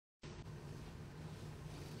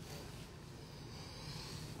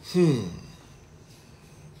Hmm.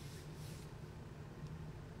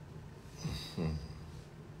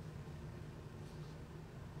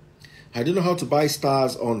 I don't know how to buy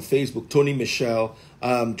stars on Facebook. Tony Michelle,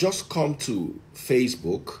 just come to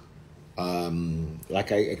Facebook.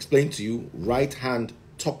 Like I explained to you,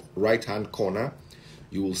 top right hand corner,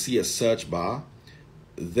 you will see a search bar.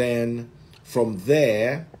 Then from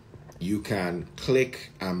there, you can click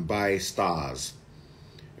and buy stars.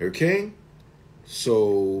 Okay?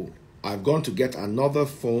 So I'm going to get another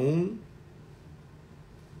phone.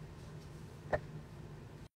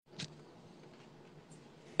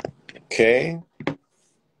 Okay.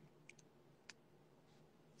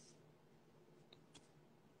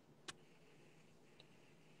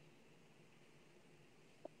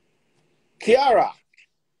 Kiara.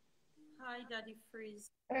 Hi, Daddy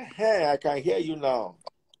Freeze. Hey, I can hear you now.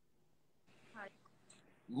 Hi.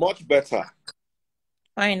 Much better.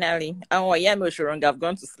 Finally. Oh, yeah, Moshurung, I've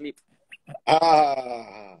gone to sleep.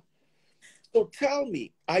 Ah. So tell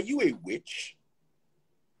me, are you a witch?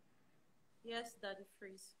 Yes, Daddy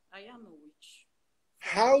Freeze. I am a witch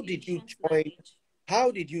from How did you ancient join? lineage.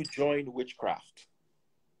 How did you join witchcraft?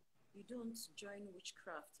 You don't join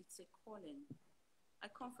witchcraft, it's a calling. I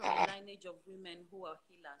come from a lineage of women who are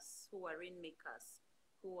healers, who are rainmakers,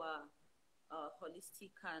 who are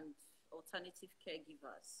holistic and alternative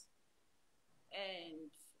caregivers.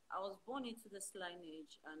 And I was born into this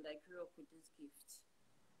lineage and I grew up with this gift.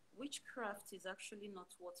 Witchcraft is actually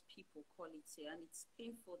not what people call it here, and it's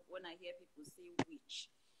painful when I hear people say witch.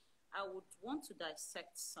 I would want to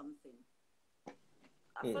dissect something.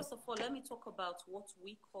 First of all, let me talk about what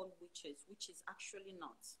we call witches, which is actually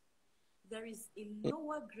not. There is a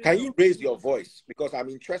lower grade. Can you raise your voice? Because I'm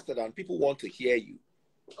interested and people want to hear you.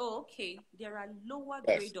 Oh, okay. There are lower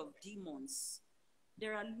grade of demons.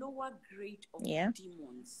 There are lower grade of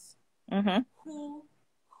demons who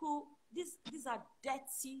these are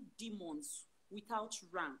dirty demons without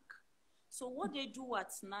rank. So what they do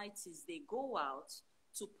at night is they go out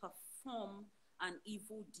to perform an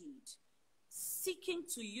evil deed, seeking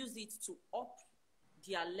to use it to up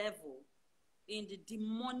their level in the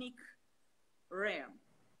demonic realm.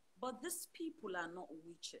 But these people are not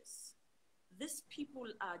witches. These people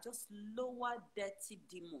are just lower dirty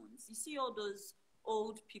demons. You see all those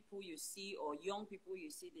old people you see or young people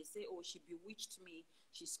you see, they say, oh, she bewitched me,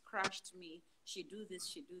 she scratched me, she do this,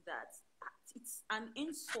 she do that. It's an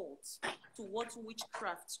insult to what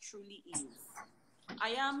witchcraft truly is. I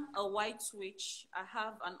am a white witch. I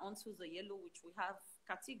have an unto the yellow witch. We have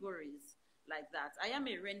categories like that. I am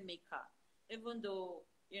a rainmaker, even though,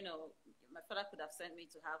 you know, my father could have sent me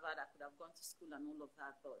to Harvard, I could have gone to school and all of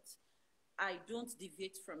that, but I don't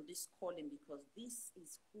deviate from this calling because this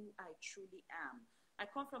is who I truly am. I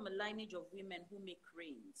come from a lineage of women who make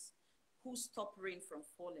rains, who stop rain from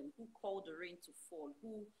falling, who call the rain to fall,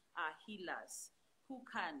 who are healers, who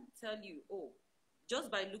can tell you, oh, just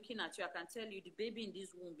by looking at you, I can tell you the baby in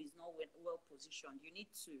this womb is not well positioned. You need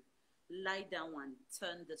to lie down and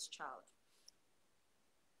turn this child.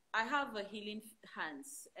 I have a healing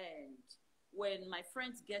hands, and when my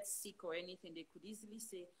friends get sick or anything, they could easily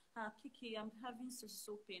say, Kiki, I'm having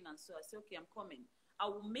so pain, and so I say, okay, I'm coming. I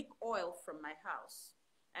will make oil from my house,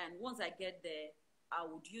 and once I get there, I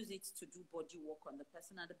would use it to do body work on the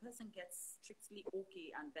person, and the person gets strictly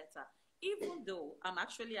okay and better, even though I'm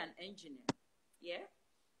actually an engineer. Yeah,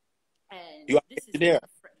 and You are this an is engineer.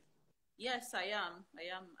 yes, I am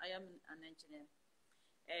an engineer,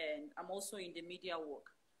 and I'm also in the media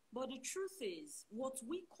work. But the truth is, what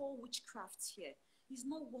we call witchcraft here is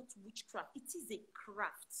not what witchcraft, it is a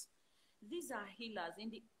craft. These are healers. In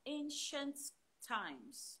the ancient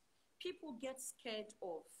times, people get scared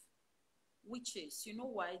of witches. You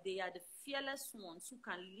know why? They are the fearless ones who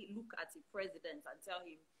can look at a president and tell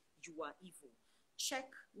him, you are evil.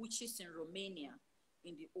 Check witches in Romania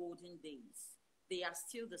in the olden days. They are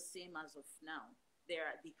still the same as of now.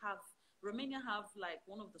 Romania have like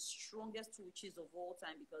one of the strongest witches of all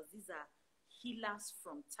time because these are healers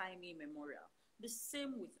from time immemorial. The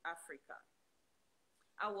same with Africa.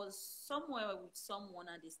 I was somewhere with someone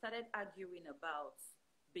and they started arguing about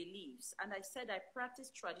beliefs. And I said, I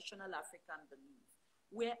practice traditional African belief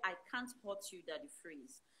where I can't hurt you, Daddy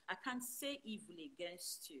Freeze. I can't say evil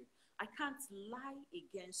against you. I can't lie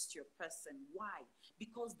against your person. Why?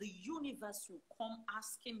 Because the universe will come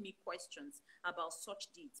asking me questions about such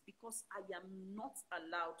deeds because I am not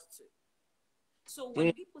allowed to. So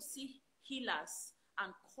when people see healers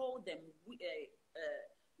and call them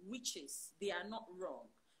witches, they are not wrong.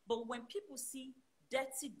 But when people see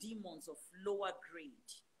dirty demons of lower grade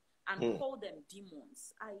and call them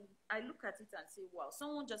demons, I look at it and say, wow,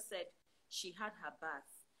 someone just said she had her bath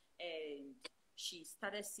and she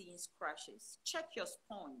started seeing scratches. Check your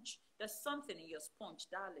sponge. There's something in your sponge,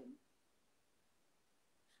 darling.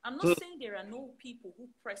 I'm not saying there are no people who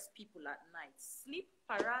press people at night. Sleep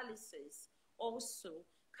paralysis also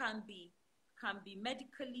can be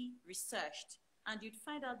medically researched, and you'd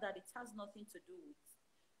find out that it has nothing to do with,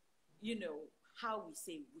 you know, how we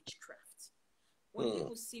say witchcraft. When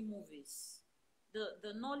people see movies,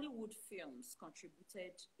 the Nollywood films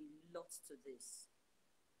contributed a lot to this.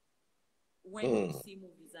 When you see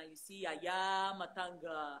movies and you see Aya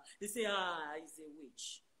Matanga, they say, he's a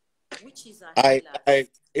witch. Witches are healers.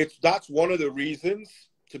 That's one of the reasons,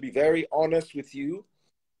 to be very honest with you.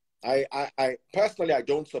 I personally, I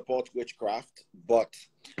don't support witchcraft, but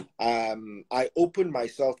I open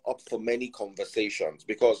myself up for many conversations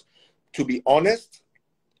because, to be honest,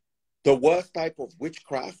 the worst type of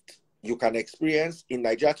witchcraft you can experience in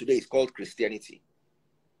Nigeria today is called Christianity.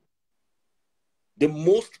 The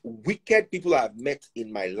most wicked people I've met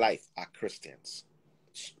in my life are Christians.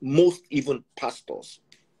 Most even pastors.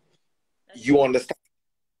 You understand?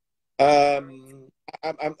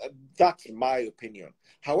 That's my opinion.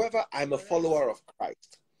 However, I'm a follower of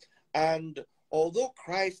Christ. And although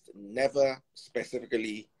Christ never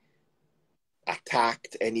specifically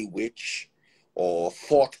attacked any witch or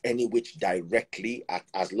fought any witch directly,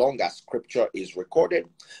 as long as scripture is recorded,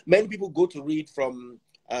 many people go to read from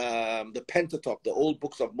the Pentateuch, the old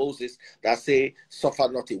books of Moses, that say, suffer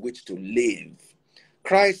not a witch to live.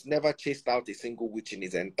 Christ never chased out a single witch in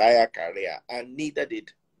his entire career, and neither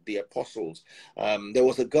did the apostles. There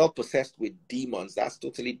was a girl possessed with demons. That's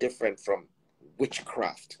totally different from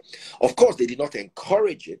witchcraft. Of course, they did not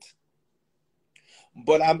encourage it,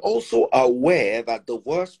 but I'm also aware that the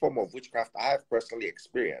worst form of witchcraft I have personally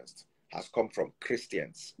experienced has come from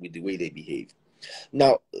Christians with the way they behave.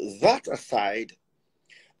 Now, that aside,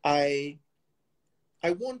 I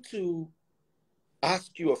want to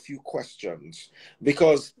ask you a few questions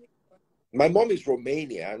because my mom is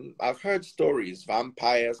Romanian. I've heard stories.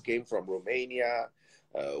 Vampires came from Romania.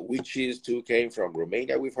 Witches too came from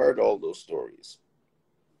Romania. We've heard all those stories.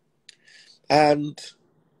 And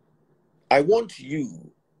I want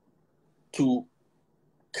you to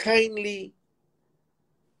kindly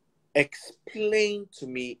explain to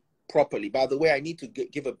me properly. By the way, I need to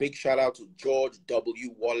give a big shout out to George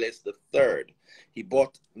W. Wallace III. He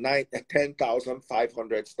bought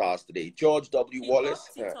 10,500 stars today. George W. Wallace.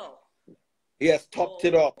 He has topped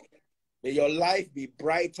it up. May your life be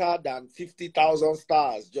brighter than 50,000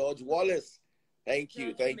 stars, George Wallace. Thank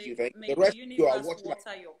you, thank you, thank you. May the universe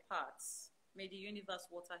water your parts. May the universe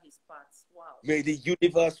water his parts. Wow. May the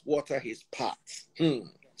universe water his parts.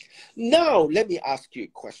 Now, let me ask you a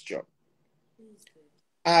question.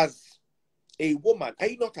 As a woman, are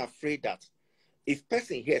you not afraid that if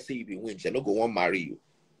person here say you be winch, they're not going to marry you?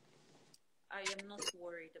 I am not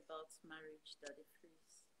worried about marriage, Daddy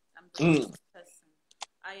Freeze. I'm the first person.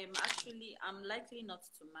 I'm likely not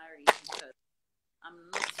to marry because I'm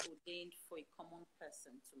not ordained for a common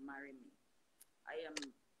person to marry me. I am.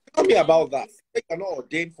 Tell me about that. You're not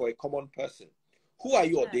ordained for a common person. Who are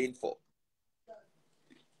you ordained for?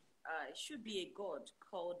 It should be a God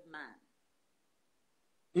called man.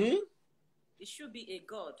 It should be a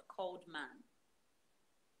God called man.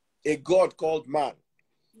 A God called man?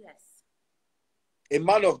 Yes. A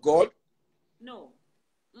man of God? No.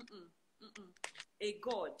 A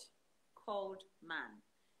God called man.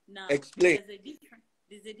 Now, explain.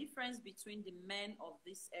 There's a difference between the men of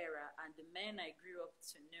this era and the men I grew up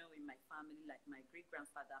to know in my family, like my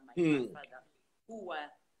great-grandfather, my grandfather, who were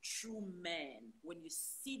true men. When you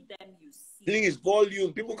see them, you see. Please,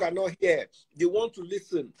 volume. People cannot hear. They want to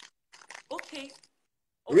listen. Okay.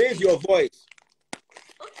 Raise your voice.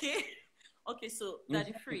 Okay. Okay, so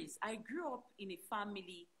Daddy Freeze, I grew up in a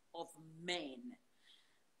family of men.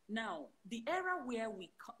 Now, the era where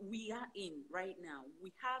we are in right now,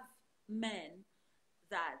 we have men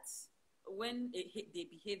that when they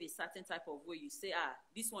behave a certain type of way, you say,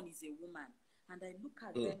 this one is a woman. And I look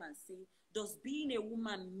at them and say, does being a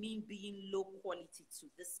woman mean being low quality to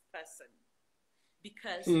this person?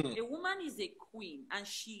 Because a woman is a queen and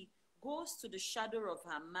she goes to the shadow of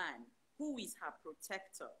her man, who is her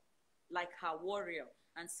protector, like her warrior,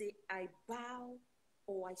 and say, I bow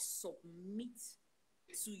or I submit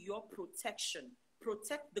to your protection.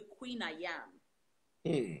 Protect the queen I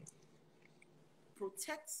am.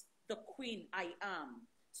 Protect the queen I am.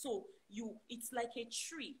 So it's like a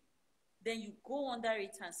tree. Then you go under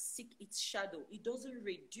it and seek its shadow. It doesn't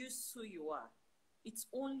reduce who you are. It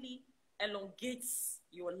only elongates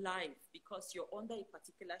your life because you're under a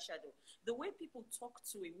particular shadow. The way people talk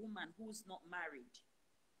to a woman who's not married,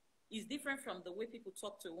 It's different from the way people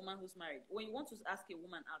talk to a woman who's married. When you want to ask a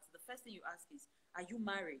woman out, the first thing you ask is, are you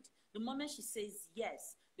married? The moment she says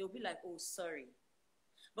yes, they'll be like, oh, sorry.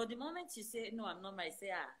 But the moment you say, no, I'm not married,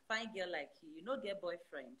 say, fine girl like you know, get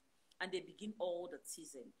boyfriend. And they begin all the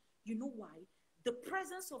teasing. You know why? The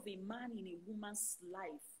presence of a man in a woman's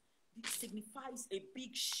life signifies a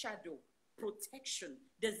big shadow, protection.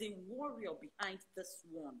 There's a warrior behind this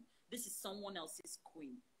one. This is someone else's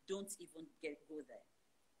queen. Don't even go there.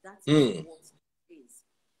 That is what it is.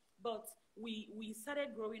 But we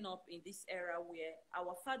started growing up in this era where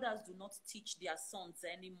our fathers do not teach their sons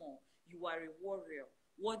anymore. You are a warrior,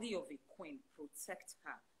 worthy of a queen. Protect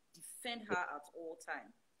her. Defend her at all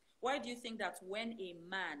times. Why do you think that when a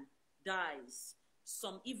man dies,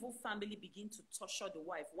 some evil family begin to torture the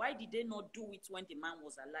wife? Why did they not do it when the man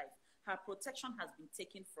was alive? Her protection has been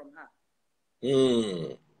taken from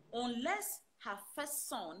her. Unless her first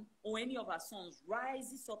son or any of her sons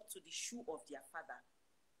rises up to the shoe of their father,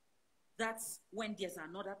 that's when there's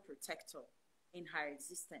another protector in her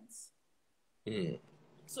existence.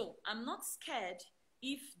 So I'm not scared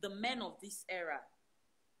if the men of this era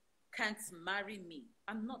can't marry me.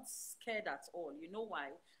 I'm not scared at all. You know why?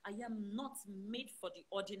 I am not made for the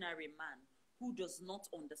ordinary man who does not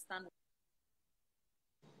understand.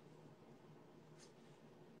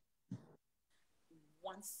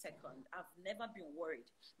 One second. I've never been worried.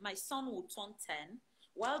 My son will turn 10.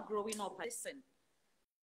 While growing up, listen,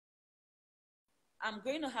 I'm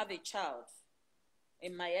going to have a child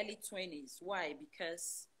in my early 20s. Why?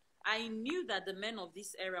 Because I knew that the men of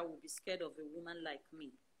this era would be scared of a woman like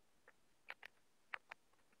me.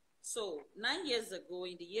 So 9 years ago,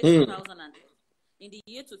 in the year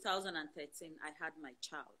 2013, I had my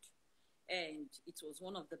child, and it was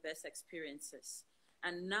one of the best experiences.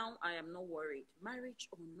 And now I am not worried, marriage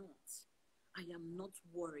or not. I am not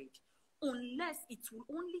worried, unless it will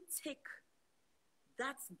only take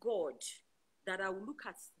that God that I will look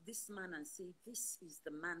at this man and say, this is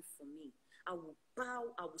the man for me. I will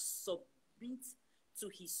bow, I will submit to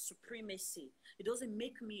his supremacy. It doesn't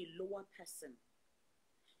make me a lower person.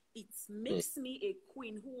 It makes me a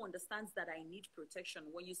queen who understands that I need protection.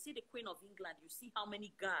 When you see the Queen of England, you see how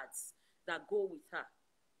many guards that go with her.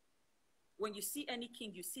 When you see any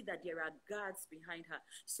king, you see that there are guards behind her.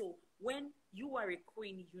 So when you are a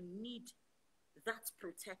queen, you need that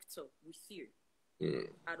protector with you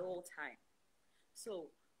at all times. So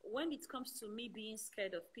when it comes to me being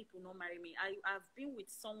scared of people not marrying me, I've been with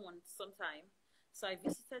someone sometime. So I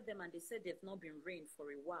visited them and they said they've not been rain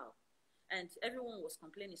for a while. And everyone was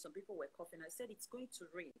complaining. Some people were coughing. I said, it's going to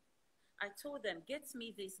rain. I told them, get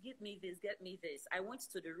me this, get me this, get me this. I went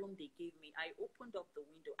to the room they gave me. I opened up the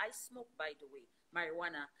window. I smoke, by the way,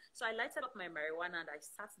 marijuana. So I lighted up my marijuana and I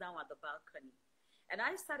sat down at the balcony. And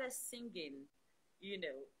I started singing, you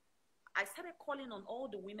know. I started calling on all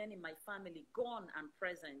the women in my family, gone and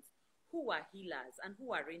present, who are healers and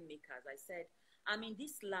who are rainmakers. I said, I'm in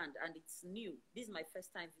this land and it's new. This is my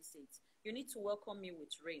first time visit. You need to welcome me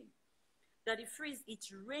with rain. That it freeze, it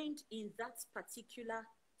rained in that particular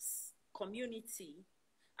community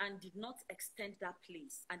and did not extend that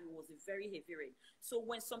place, and it was a very heavy rain. So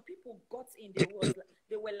when some people got in,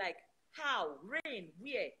 they were like, how? Rain?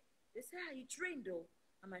 Where? They said, it rained though.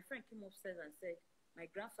 And my friend came upstairs and said, my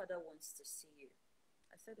grandfather wants to see you.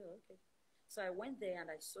 I said, oh, okay. So I went there and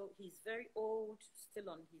I saw he's very old, still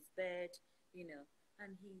on his bed, you know,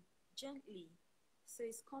 and he gently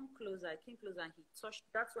says, come closer. I came closer and he touched.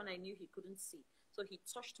 That's when I knew he couldn't see. So he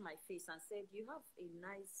touched my face and said, you have a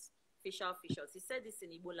nice facial features. He said this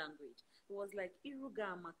in Igbo language. It was like,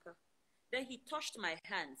 Iruga Amaka. Then he touched my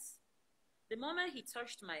hands. The moment he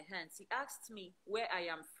touched my hands, he asked me where I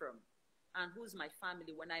am from and who's my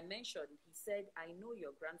family. When I mentioned, he said, I know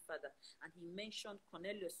your grandfather. And he mentioned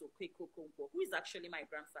Cornelius Okwekokonko, who is actually my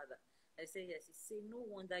grandfather. I said, yes. He said, no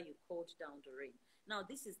wonder you called down the rain. Now,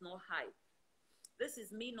 this is not hype. This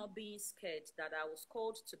is me not being scared that I was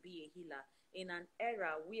called to be a healer in an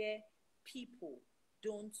era where people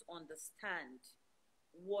don't understand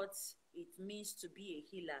what it means to be a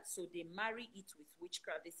healer. So they marry it with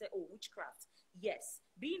witchcraft. They say, oh, witchcraft. Yes,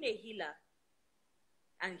 being a healer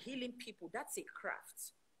and healing people, that's a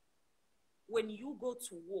craft. When you go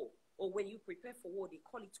to war or when you prepare for war, they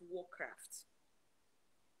call it warcraft.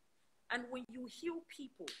 And when you heal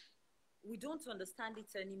people, we don't understand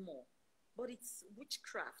it anymore. But it's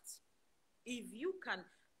witchcraft. If you can,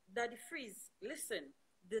 Daddy Freeze, listen,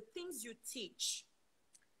 the things you teach,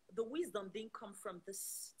 the wisdom didn't come from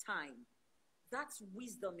this time. That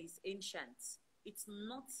wisdom is ancient. It's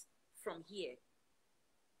not from here.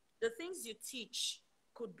 The things you teach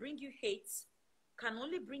could bring you hate, can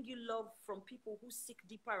only bring you love from people who seek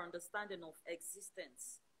deeper understanding of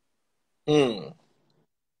existence.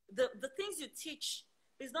 The things you teach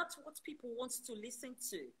is not what people want to listen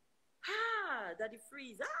to. Daddy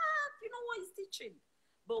Freeze, you know what he's teaching.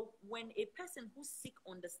 But when a person who seek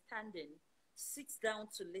understanding sits down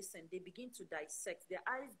to listen, they begin to dissect. Their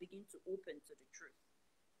eyes begin to open to the truth.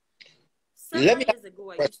 Several years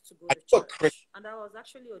ago, I used to go to church, and I was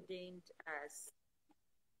actually ordained as...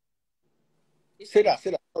 Say that.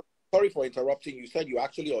 Sorry for interrupting. You said you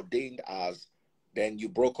actually ordained as, then you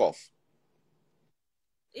broke off.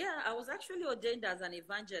 Yeah, I was actually ordained as an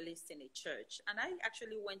evangelist in a church, and I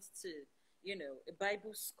actually went to, a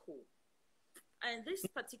Bible school. And this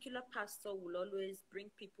particular pastor will always bring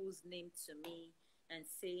people's name to me and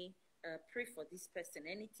say, pray for this person.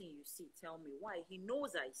 Anything you see, tell me why. He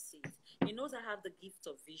knows I see it. He knows I have the gift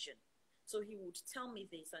of vision. So he would tell me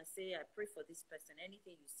this and say, I pray for this person.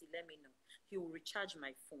 Anything you see, let me know. He will recharge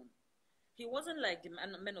my phone. He wasn't like the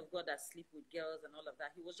men of God that sleep with girls and all of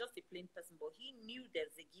that. He was just a plain person, but he knew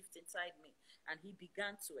there's a gift inside me, and he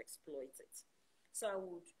began to exploit it. So I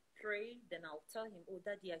would pray, then I'll tell him, oh,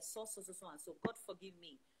 Daddy, I saw so, and so. God forgive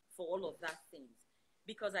me for all of that things,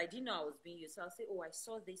 because I didn't know I was being used. So I'll say, oh, I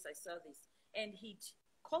saw this. And he'd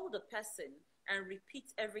call the person and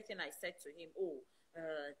repeat everything I said to him. Oh,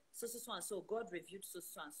 so, and so. God revealed so,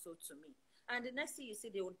 and so to me. And the next thing you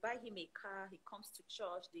see, they would buy him a car. He comes to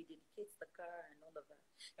church. They dedicate the car and all of that.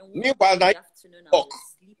 And one day in the afternoon, I was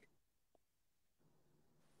sleeping.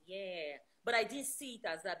 Yeah. But I didn't see it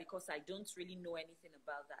as that because I don't really know anything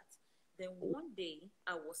about that. Then one day,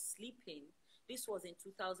 I was sleeping. This was in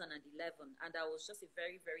 2011. And I was just a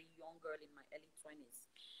very, very young girl in my early 20s.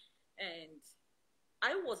 And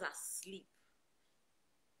I was asleep.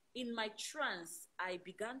 In my trance, I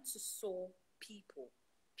began to saw people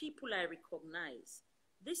I recognize.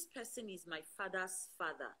 This person is my father's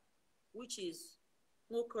father, which is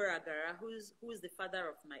Mokoragara, who is the father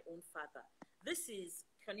of my own father. This is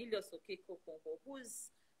Cornelius Okeko Kongo, who is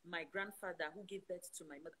my grandfather who gave birth to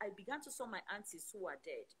my mother. I began to saw my aunties who are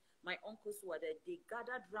dead, my uncles who are dead. They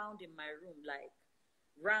gathered round in my room, like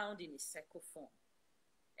round in a circle form.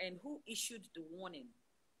 And who issued the warning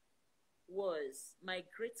was my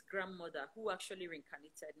great-grandmother, who actually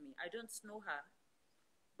reincarnated me. I don't know her.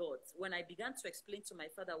 But when I began to explain to my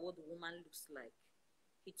father what the woman looks like,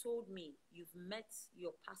 he told me, you've met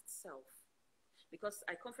your past self. Because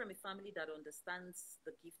I come from a family that understands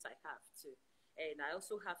the gift I have too. And I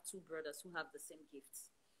also have two brothers who have the same gifts.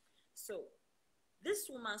 So this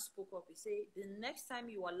woman spoke up. He said, the next time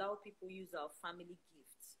you allow people use our family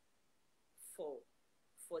gifts for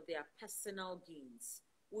their personal gains,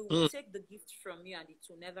 we will take the gift from you and it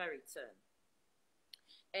will never return.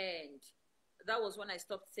 And that was when I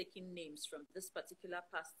stopped taking names from this particular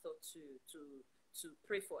pastor to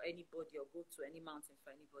pray for anybody or go to any mountain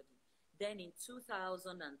for anybody. Then in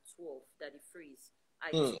 2012, Daddy Freeze,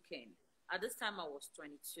 I took him. At this time, I was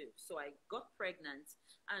 22. So I got pregnant.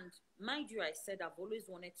 And mind you, I said I've always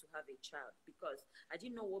wanted to have a child because I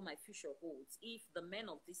didn't know what my future holds. If the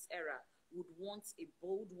men of this era would want a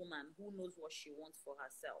bold woman who knows what she wants for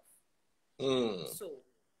herself. So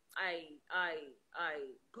I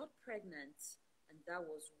got pregnant, and that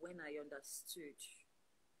was when I understood.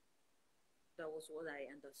 That was what I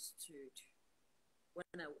understood.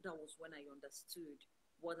 That was when I understood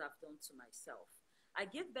what I've done to myself. I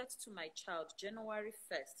gave birth to my child January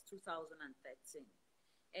 1st, 2013.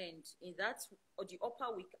 And in the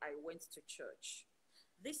upper week, I went to church.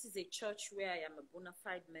 This is a church where I am a bona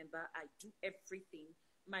fide member. I do everything.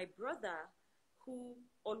 My brother, who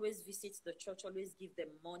always visits the church, always give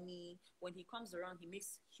them money. When he comes around, he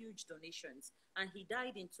makes huge donations. And he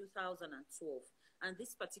died in 2012. And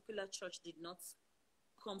this particular church did not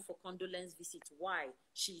come for condolence visit. Why?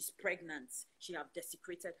 She is pregnant. She have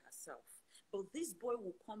desecrated herself. But this boy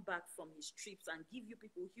will come back from his trips and give you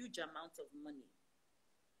people huge amounts of money.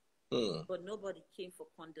 But nobody came for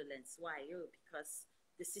condolence. Why? Because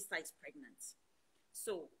the sister is pregnant.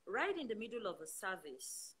 So right in the middle of a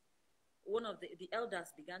service, one of the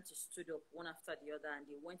elders began to stood up one after the other, and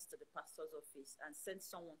they went to the pastor's office and sent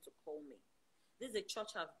someone to call me. This is a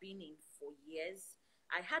church I've been in for years.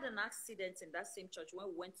 I had an accident in that same church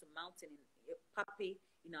when we went to mountain in Pape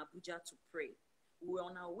in Abuja to pray. We were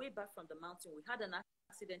on our way back from the mountain. We had an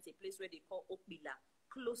accident, a place where they call Okbila,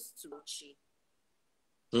 close to Ochi.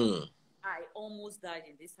 I almost died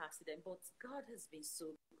in this accident, but God has been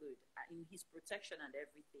so good in his protection and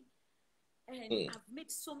everything. And I've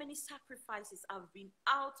made so many sacrifices. I've been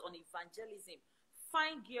out on evangelism.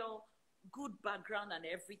 Fine girl, good background and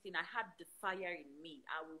everything. I had the fire in me.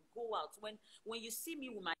 I will go out. When you see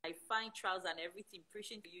me with my fine trousers and everything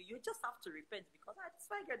preaching to you, you just have to repent because this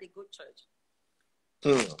fine girl, they go church.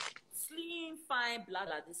 Slim, fine, black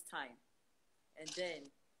at this time. And then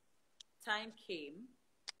time came.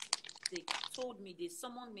 They told me, they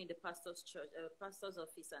summoned me in the pastor's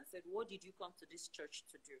office and said, what did you come to this church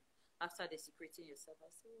to do after desecrating yourself?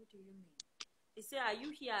 I said, what do you mean? They said, are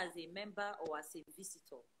you here as a member or as a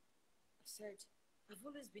visitor? I said, I've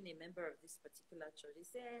always been a member of this particular church. They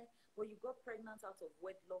said, well, you got pregnant out of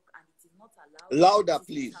wedlock and it is not allowed. Louder,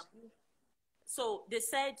 please. So they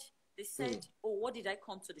said, oh, what did I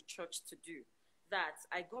come to the church to do? That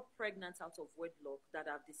I got pregnant out of wedlock,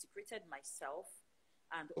 that I've desecrated myself,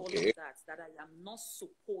 and all of that I am not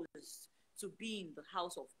supposed to be in the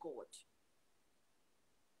house of God.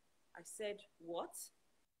 I said, what?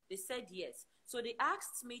 They said yes. So they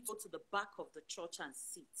asked me to go to the back of the church and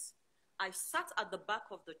sit. I sat at the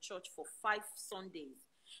back of the church for 5 Sundays.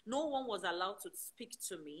 No one was allowed to speak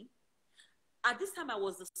to me. At this time, I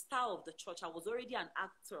was the star of the church. I was already an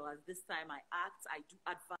actor. At this time, I act, I do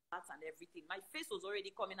adverts and everything. My face was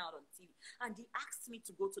already coming out on TV. And they asked me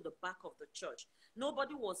to go to the back of the church.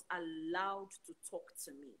 Nobody was allowed to talk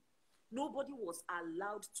to me. Nobody was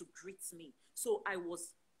allowed to greet me. So I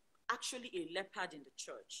was actually a leopard in the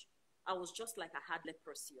church. I was just like I had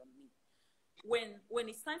leprosy on me. When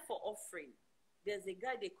it's time for offering, there's a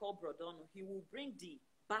guy they call Brodono. He will bring the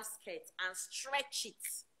basket and stretch it.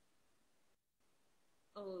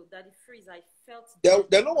 Oh, Daddy Freeze, I felt...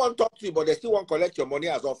 They don't want to talk to you, but they still want to collect your money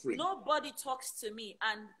as offering. Nobody talks to me.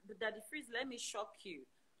 And Daddy Freeze, let me shock you.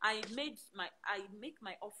 I make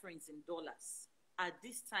my offerings in dollars at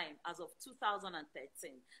this time as of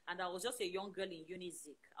 2013. And I was just a young girl in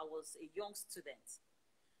Unizik. I was a young student.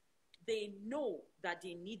 They know that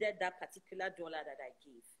they needed that particular dollar that I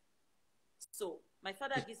gave. So my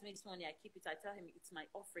father gives me this money, I keep it, I tell him it's my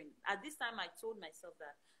offering. At this time, I told myself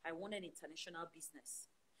that I wanted international business.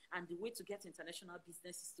 And the way to get international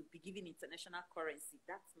business is to be given international currency.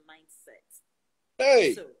 That's mindset.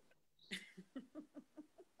 Hey!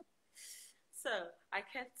 So I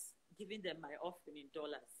kept giving them my offering in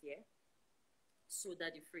dollars, yeah? So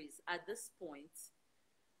Daddy Freeze, at this point,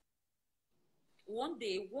 one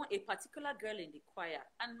day, a particular girl in the choir,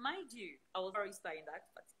 and mind you, I was already in that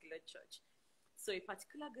particular church. So a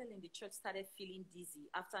particular girl in the church started feeling dizzy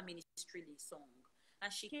after ministering a song. And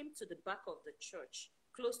she came to the back of the church,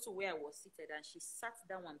 close to where I was seated, and she sat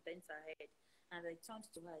down and bent her head. And I turned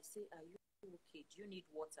to her, I said, are you okay? Do you need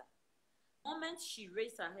water? The moment she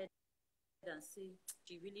raised her head and said,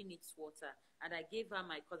 she really needs water. And I gave her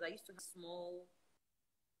because I used to have small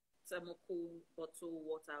thermocol bottle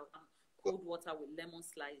water, cold water with lemon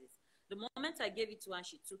slices. The moment I gave it to her,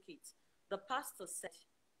 she took it. The pastor said,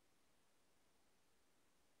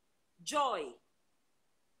 Joy,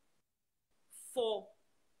 for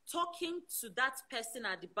talking to that person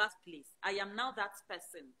at the birthplace, I am now that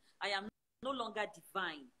person. I am no longer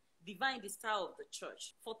divine. Divine, the star of the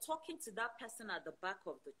church. For talking to that person at the back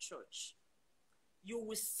of the church, you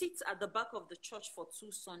will sit at the back of the church for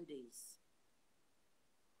 2 Sundays.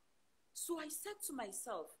 So I said to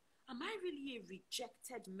myself, am I really a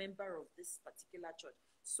rejected member of this particular church?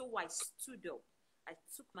 So I stood up. I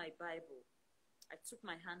took my Bible. I took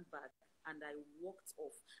my handbag and I walked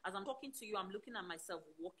off. As I'm talking to you, I'm looking at myself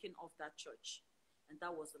walking off that church. And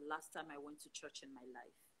that was the last time I went to church in my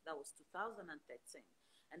life. That was 2013.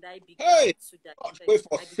 And I began to...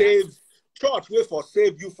 Church, wait for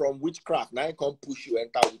save you from witchcraft. Now I can't push you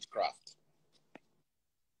enter witchcraft.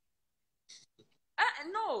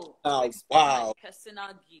 No. Wow. My personal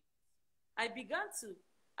gift. I began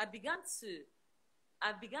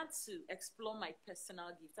to explore my personal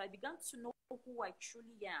gifts. I began to know who I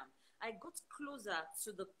truly am. I got closer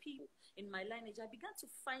to the people in my lineage. I began to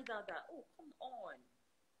find out that, oh, come on.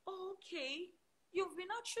 Oh, okay. You've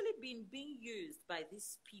been being used by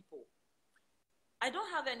these people. I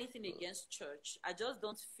don't have anything against church. I just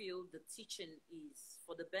don't feel the teaching is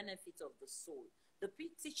for the benefit of the soul. The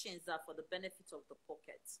teachings are for the benefit of the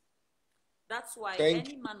pocket. That's why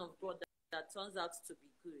any man of God that turns out to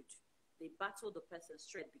be good, they battle the person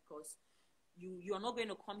straight because you are not going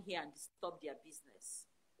to come here and disturb their business.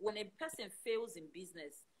 When a person fails in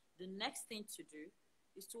business, the next thing to do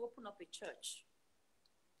is to open up a church.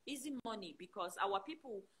 Easy money, because our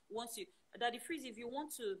people want you. Daddy Freeze, if you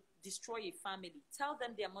want to destroy a family, tell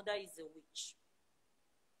them their mother is a witch.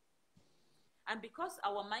 And because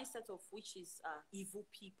our mindset of witches are evil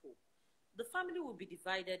people, the family will be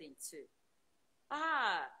divided in 2.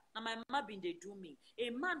 Now my mama been they do me. A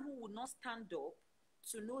man who would not stand up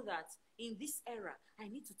to know that in this era, I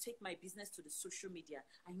need to take my business to the social media.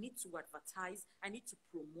 I need to advertise. I need to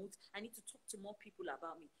promote. I need to talk to more people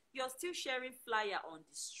about me. You're still sharing flyer on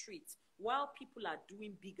the street while people are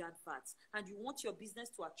doing big adverts, and you want your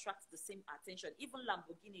business to attract the same attention. Even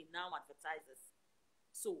Lamborghini now advertises.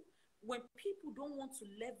 So when people don't want to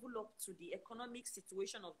level up to the economic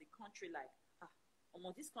situation of the country, like,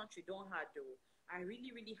 this country don't hard though, I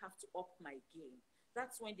really, really have to up my game.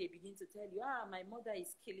 That's when they begin to tell you, my mother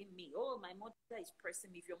is killing me. Oh, my mother is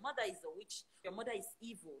pressing me. If your mother is a witch, your mother is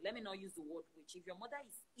evil. Let me not use the word witch. If your mother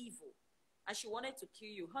is evil and she wanted to kill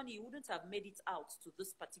you, honey, you wouldn't have made it out to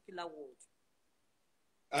this particular world.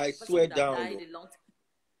 I swear down.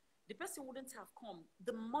 The person wouldn't have come.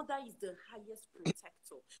 The mother is the highest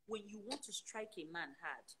protector. When you want to strike a man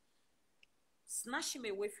hard, snatch him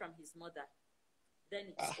away from his mother,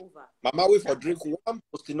 then it's over. Mama, wait for drink one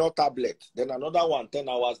postinol tablet, then another one 10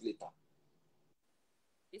 hours later.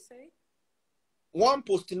 You say? One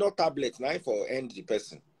postinol tablet, now for end the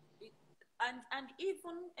person. And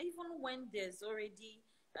even when there's already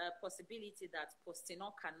a possibility that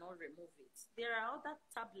postinol cannot remove it, there are other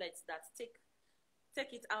tablets that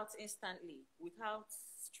take it out instantly without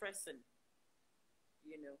stressing,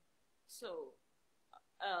 So,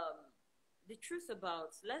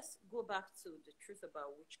 let's go back to the truth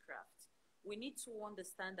about witchcraft. We need to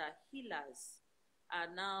understand that healers are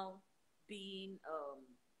now being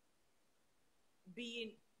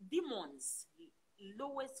demons,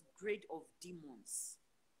 lowest grade of demons.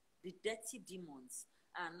 The dirty demons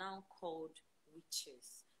are now called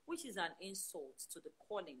witches, which is an insult to the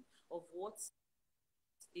calling of what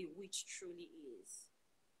a witch truly is.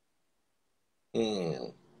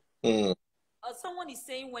 Someone is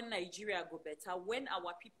saying when Nigeria go better, when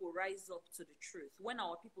our people rise up to the truth, when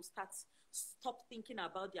our people stop thinking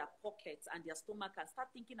about their pockets and their stomach and start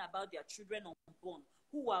thinking about their children unborn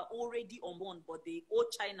who are already unborn but they owe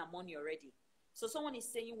China money already. So someone is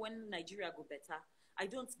saying when Nigeria go better. I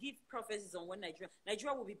don't give prophecies on when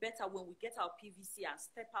Nigeria will be better when we get our PVC and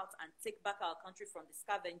step out and take back our country from the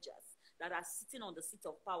scavengers that are sitting on the seat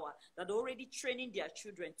of power, that are already training their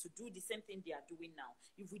children to do the same thing they are doing now.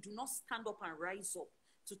 If we do not stand up and rise up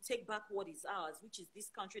to take back what is ours, which is this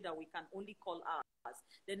country that we can only call ours,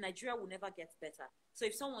 then Nigeria will never get better. So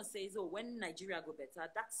if someone says, when Nigeria go better,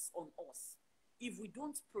 that's on us. If we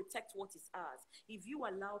don't protect what is ours, if you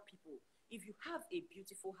allow people, if you have a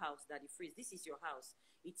beautiful house that is free, this is your house.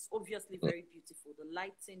 It's obviously very beautiful. The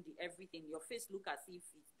lighting, the everything. Your face look as if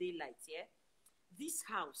it's daylight, yeah? This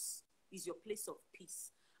house is your place of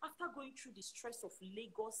peace. After going through the stress of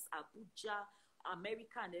Lagos, Abuja,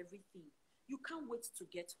 America and everything, you can't wait to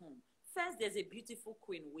get home. First, there's a beautiful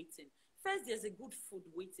queen waiting. First, there's a good food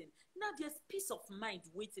waiting. Now there's peace of mind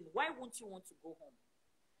waiting. Why won't you want to go home?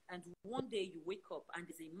 And one day you wake up and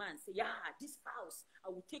there's a man say, this house, I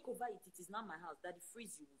will take over it. It is not my house. Daddy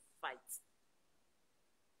freeze, you will fight.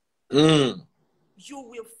 You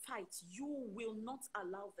will fight. You will not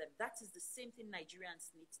allow them. That is the same thing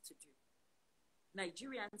Nigerians need to do.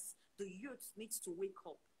 Nigerians, the youth needs to wake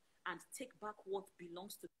up and take back what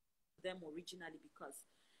belongs to them originally, because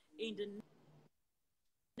in the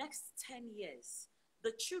next 10 years,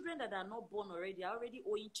 the children that are not born already are already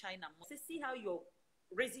owing China money. See how you're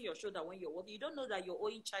raising your shoulder when you're working. You don't know that you're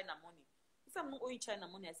owing China money. If I'm not owing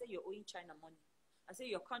China money, I say you're owing China money. I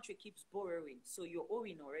say your country keeps borrowing, so you're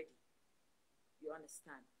owing already. You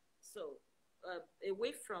understand? So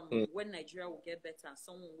away from when Nigeria will get better and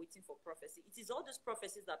someone waiting for prophecy, it is all those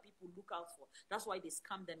prophecies that people look out for. That's why they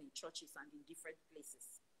scam them in churches and in different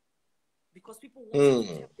places. Because people want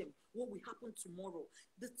to tell them what will happen tomorrow.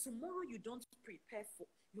 The tomorrow you don't prepare for.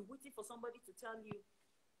 You're waiting for somebody to tell you,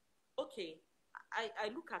 okay, I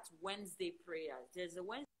look at Wednesday prayers. There's a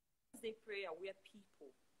Wednesday prayer where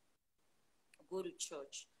people go to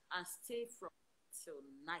church and stay from till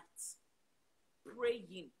night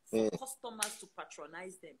praying for customers to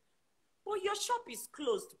patronize them. But your shop is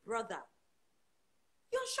closed, brother.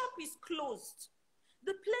 Your shop is closed.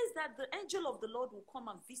 The place that the angel of the Lord will come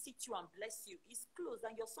and visit you and bless you is closed,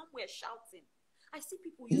 and you're somewhere shouting. I see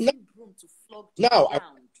people using broom to flog the ground. I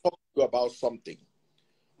want to talk to you about something.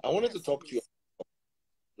 I wanted to talk to you.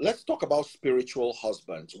 Let's talk about spiritual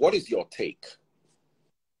husbands. What is your take?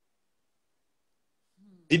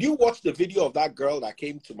 Did you watch the video of that girl that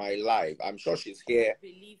came to my live? I'm sure she's here. I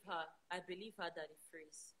believe her that it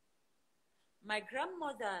frees. My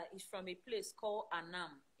grandmother is from a place called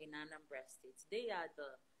Anam in Anambra State. They are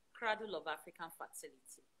the cradle of African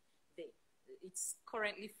fertility. It's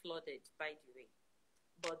currently flooded, by the way.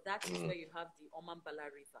 But that is where you have the Omambala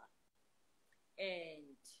River.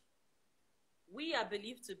 And we are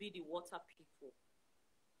believed to be the water people.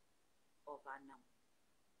 of Anam.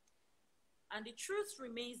 And the truth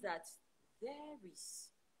remains that there is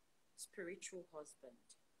spiritual husband.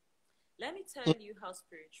 Let me tell you how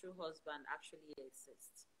spiritual husband actually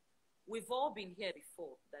exists. We've all been here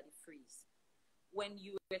before, Daddy Freeze. When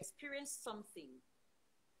you experience something,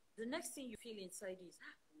 the next thing you feel inside is,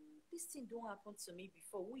 this thing don't happen to me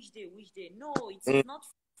before. Which day? No, it is not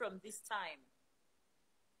from this time.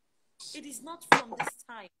 It is not from this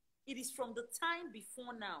time. It is from the time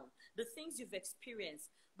before now. The things you've experienced.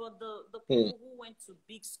 But the people who went to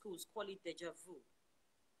big schools call it deja vu.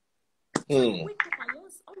 So you wake up and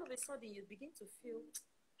once, all of a sudden you begin to feel,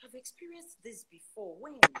 I've experienced this before.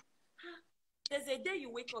 When? There's a day you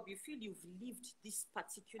wake up, you feel you've lived this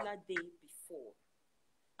particular day before.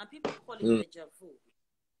 And people call it deja vu.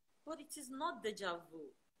 But it is not deja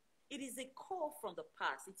vu. It is a call from the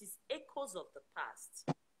past. It is echoes of the past.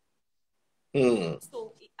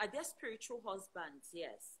 So are there spiritual husbands?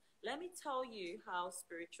 Yes. Let me tell you how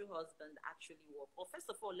spiritual husbands actually work. Well, first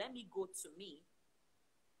of all, let me go to me.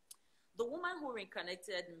 The woman who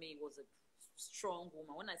reincarnated me was a strong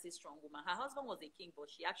woman. When I say strong woman, her husband was a king,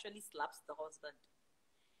 but she actually slaps the husband.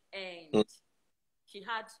 And she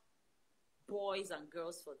had boys and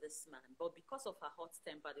girls for this man. But because of her hot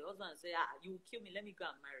temper, the husband said, you will kill me, let me go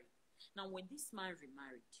and marry. Now, when this man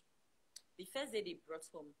remarried, the first day they brought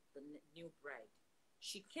home the new bride,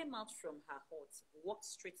 she came out from her hut, walked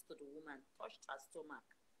straight to the woman, touched her stomach,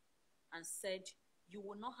 and said, you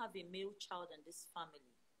will not have a male child in this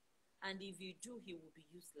family. And if you do, he will be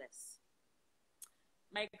useless.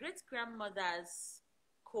 My great-grandmother's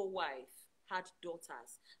co-wife had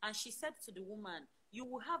daughters. And she said to the woman, you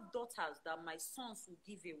will have daughters that my sons will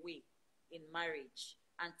give away in marriage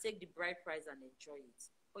and take the bride price and enjoy it.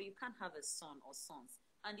 But you can't have a son or sons.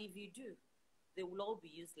 And if you do, they will all be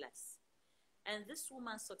useless. And this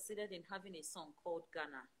woman succeeded in having a son called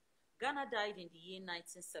Ghana. Ghana died in the year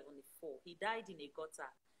 1974. He died in a gutter.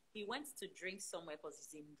 He went to drink somewhere because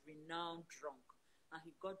he's a renowned drunk. And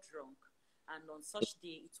he got drunk. And on such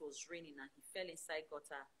day, it was raining and he fell inside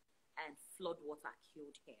gutter and flood water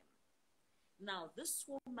killed him. Now, this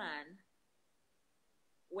woman,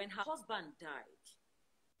 when her husband died,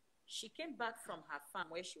 she came back from her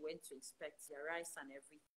farm where she went to inspect the rice and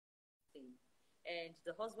everything. And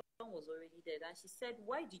the husband was already dead. And she said,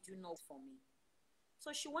 why did you not for me?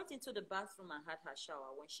 So she went into the bathroom and had her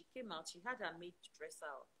shower. When she came out, she had her maid dress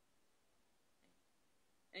her up.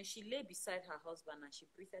 And she lay beside her husband and she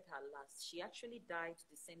breathed her last. She actually died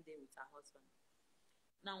the same day with her husband.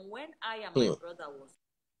 Now, when I and my brother was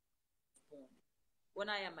born,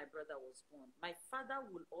 my father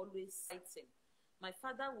will always cite him. My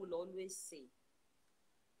father will always say,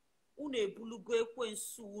 you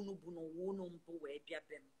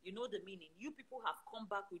know the meaning. You people have come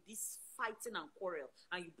back with this fighting and quarrel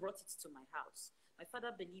and you brought it to my house. My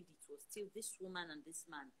father believed it was still this woman and this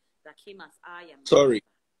man that came as I am. Sorry.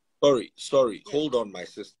 Yeah. Hold on, my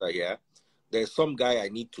sister here. There's some guy I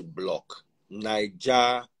need to block.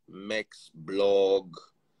 Niger Mex blog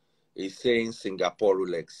is saying Singapore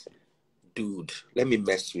Rolex. Dude, let me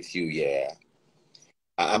mess with you, yeah.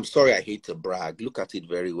 I'm sorry, I hate to brag. Look at it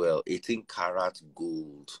very well. 18 karat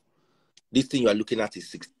gold. This thing you are looking at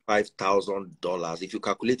is $65,000. If you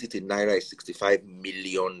calculate it in Naira, it's 65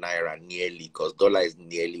 million Naira nearly, because dollar is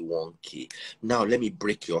nearly 1K. Now, let me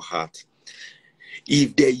break your heart.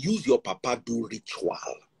 If they use your papa do ritual,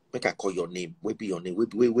 make I call your name. Where be your name?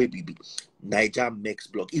 Where be Niger Mex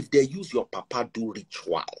blog. If they use your papa do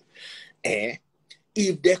ritual, if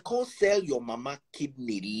they can't sell your mama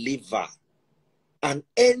kidney, liver, and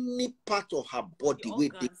any part of her body where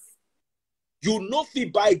they, you know if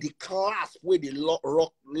you buy the clasp where they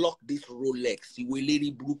lock this Rolex, you will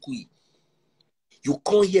lady Brooklyn. You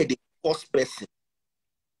can't hear the first person.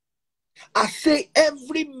 I say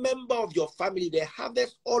every member of your family, they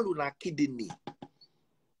harvest all on a kidney.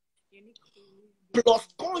 Plus,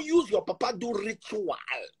 can't use your papa do ritual.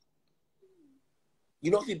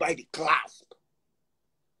 You know if you buy the clasp.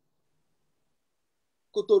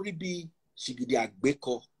 Kotoribi.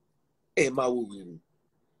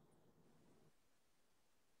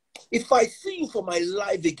 If I see you for my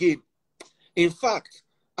life again, in fact,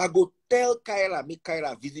 I go tell Kyra, make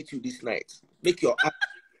Kyra visit you this night. Make your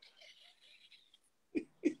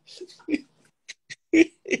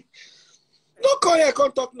no, come here,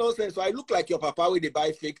 can't talk nonsense. So I look like your papa when they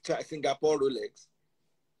buy fake Singapore Rolex.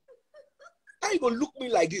 How you gonna look me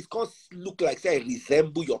like this? Can't look like say I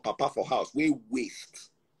resemble your papa for house. We waste.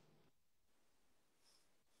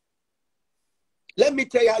 Let me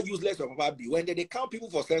tell you how useless your papa be. When they count people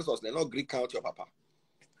for census, they're not Greek count your papa.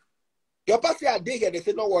 Your papa say, I day here, they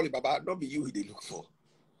say, don't worry, Baba, don't be you who they look for.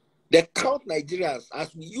 They count Nigerians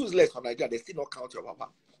as we useless for Nigeria. They still not count your papa.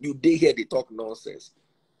 You dey here, they talk nonsense.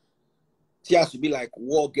 She has to be like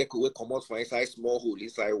war gecko will come out from inside small hole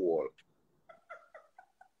inside wall.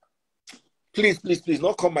 Please, please, please,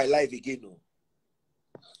 not come my live again. No.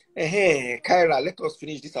 Kyra, let us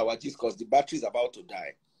finish this our gist because the battery is about to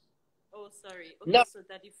die. Oh, sorry. Okay, now, so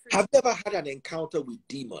Daddy Free. have you ever had an encounter with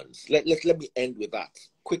demons? Let me end with that.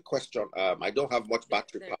 Quick question. I don't have much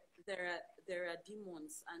battery power. There are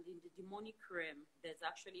demons, and in the demonic realm, there's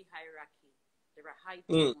actually hierarchy. There are high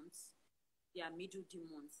demons, there are middle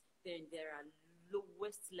demons, then there are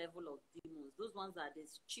lowest level of demons. Those ones are the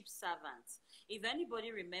cheap servants. If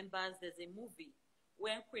anybody remembers, there's a movie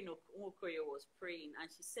when Queen Okoye was praying,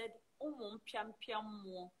 and she said,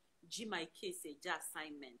 my case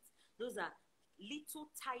assignment. Those are little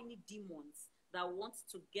tiny demons that want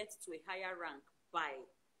to get to a higher rank by,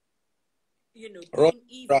 doing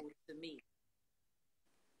evil to me.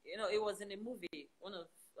 It was in a movie, one of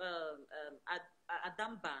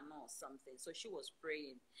Adam Ban or something. So she was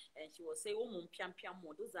praying and she was saying,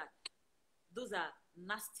 those are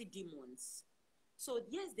nasty demons. So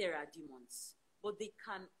yes, there are demons, but they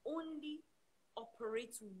can only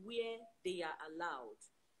operate where they are allowed.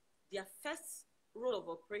 Their first role of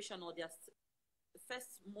operation or their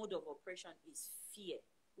first mode of operation is fear,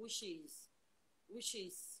 which is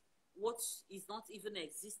what is not even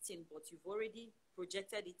existing, but you've already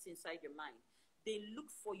projected it inside your mind. They look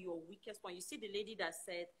for your weakest point. You see the lady that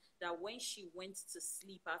said that when she went to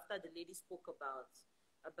sleep after the lady spoke about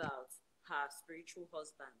her spiritual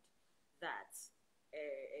husband, that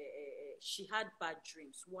she had bad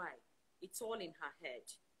dreams. Why? It's all in her head.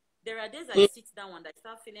 There are days I sit down and I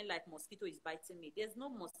start feeling like mosquito is biting me. There's no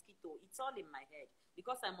mosquito. It's all in my head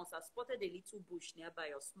because I must have spotted a little bush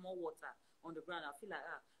nearby or small water on the ground. I feel like,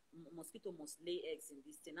 mosquito must lay eggs in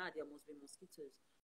this thing. There must be mosquitoes.